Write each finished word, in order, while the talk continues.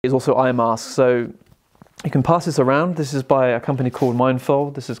is also eye mask. So you can pass this around. This is by a company called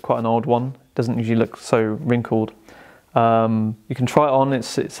Mindfold. This is quite an old one. It doesn't usually look so wrinkled. You can try it on.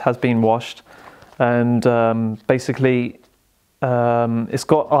 It has been washed, and basically it's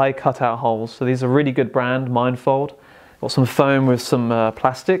got eye cutout holes. So these are a really good brand, Mindfold. Got some foam with some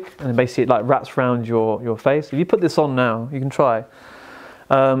plastic, and basically it like wraps around your face. If you put this on now, you can try.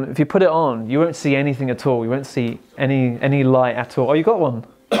 If you put it on, you won't see anything at all. You won't see any light at all. Oh, you got one?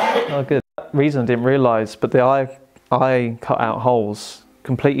 Oh, good. That reason I didn't realise, but the eye cutout holes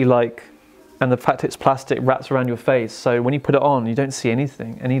completely like, and the fact it's plastic wraps around your face. So when you put it on, you don't see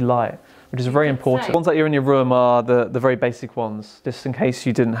anything, any light, which is very important. The ones that you're in your room are the very basic ones, just in case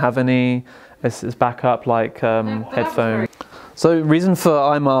you didn't have any. This is backup, like headphones. So reason for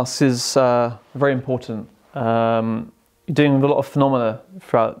eye masks is very important. You're doing a lot of phenomena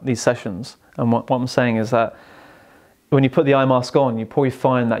throughout these sessions, and what I'm saying is that when you put the eye mask on, you probably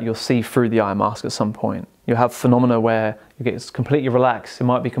find that you'll see through the eye mask at some point. You'll have phenomena where you get completely relaxed. It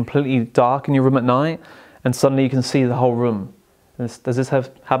might be completely dark in your room at night, and suddenly you can see the whole room. Does this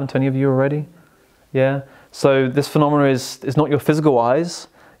have happened to any of you already? Yeah? So this phenomena is not your physical eyes.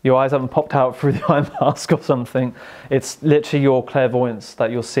 Your eyes haven't popped out through the eye mask or something. It's literally your clairvoyance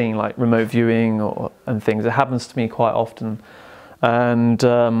that you're seeing, like remote viewing and things. It happens to me quite often. And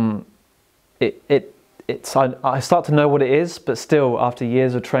I start to know what it is, but still, after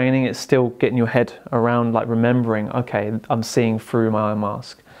years of training, it's still getting your head around, like remembering, okay, I'm seeing through my eye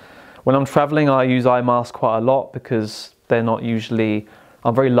mask. When I'm traveling, I use eye masks quite a lot because they're not usually,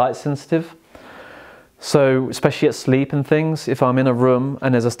 I'm very light sensitive. So, especially at sleep and things, if I'm in a room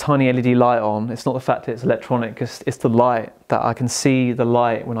and there's a tiny LED light on, it's not the fact that it's electronic, it's the light, that I can see the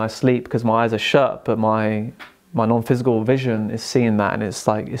light when I sleep because my eyes are shut, but my non-physical vision is seeing that, and it's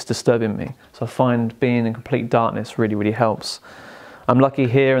like, it's disturbing me. So I find being in complete darkness really, really helps. I'm lucky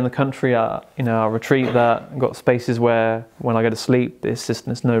here in the country, our retreat, that I've got spaces where when I go to sleep,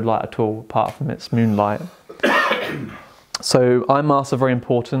 there's no light at all apart from its moonlight. So eye masks are very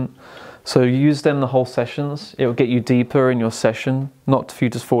important. So use them the whole sessions. It will get you deeper in your session, not for you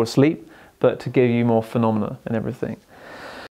to fall asleep, but to give you more phenomena and everything.